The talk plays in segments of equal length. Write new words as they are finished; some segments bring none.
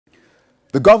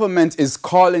The government is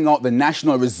calling out the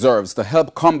national reserves to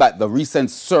help combat the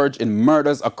recent surge in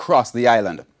murders across the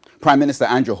island. Prime Minister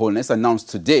Andrew Holness announced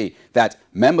today that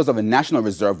members of the National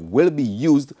Reserve will be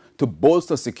used to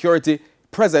bolster security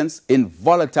presence in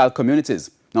volatile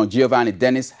communities. Now, Giovanni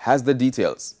Dennis has the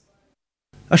details.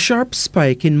 A sharp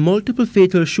spike in multiple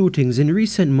fatal shootings in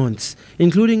recent months,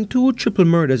 including 2 triple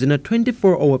murders in a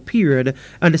 24-hour period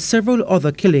and several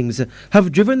other killings,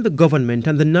 have driven the government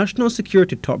and the national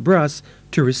security top brass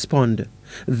to respond.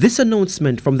 This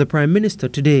announcement from the Prime Minister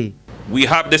today. We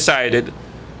have decided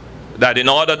that in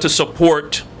order to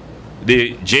support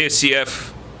the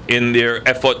JCF in their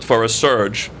effort for a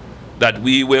surge, that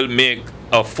we will make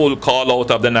a full call out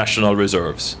of the National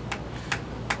Reserves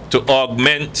to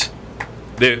augment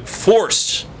the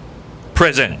force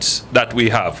presence that we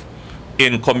have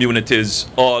in communities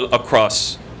all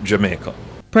across Jamaica.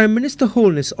 Prime Minister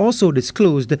Holness also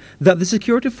disclosed that the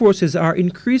security forces are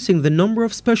increasing the number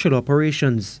of special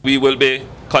operations. We will be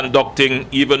conducting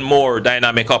even more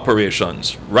dynamic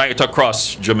operations right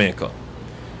across Jamaica.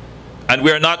 And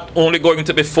we are not only going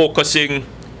to be focusing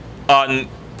on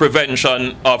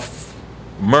prevention of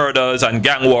murders and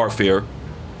gang warfare,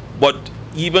 but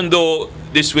even though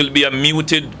this will be a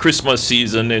muted Christmas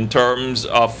season in terms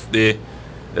of the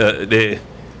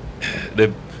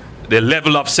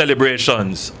level of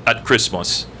celebrations at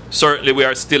Christmas, certainly we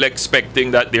are still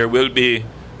expecting that there will be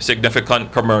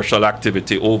significant commercial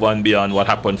activity over and beyond what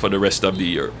happened for the rest of the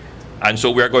year. And so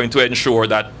we are going to ensure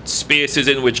that spaces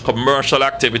in which commercial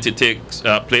activity takes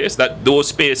place, that those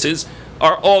spaces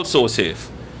are also safe.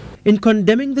 In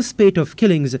condemning the spate of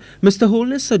killings, Mr.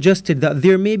 Holness suggested that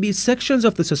there may be sections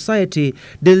of the society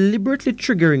deliberately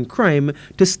triggering crime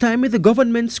to stymie the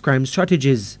government's crime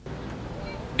strategies.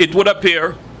 It would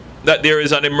appear that there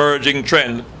is an emerging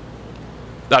trend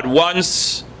that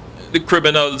once the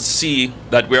criminals see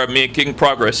that we are making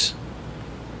progress,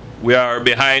 we are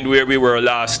behind where we were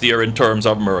last year in terms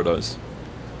of murders,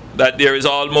 that there is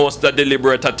almost a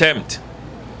deliberate attempt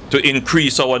to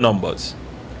increase our numbers.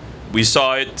 We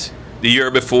saw it the year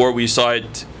before, we saw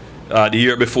it the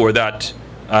year before that,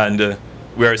 and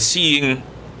we are seeing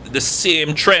the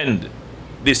same trend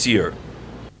this year.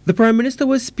 The Prime Minister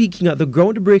was speaking at the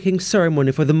groundbreaking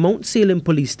ceremony for the Mount Salem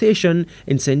Police Station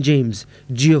in St. James.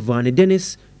 Giovanni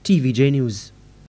Dennis, TVJ News.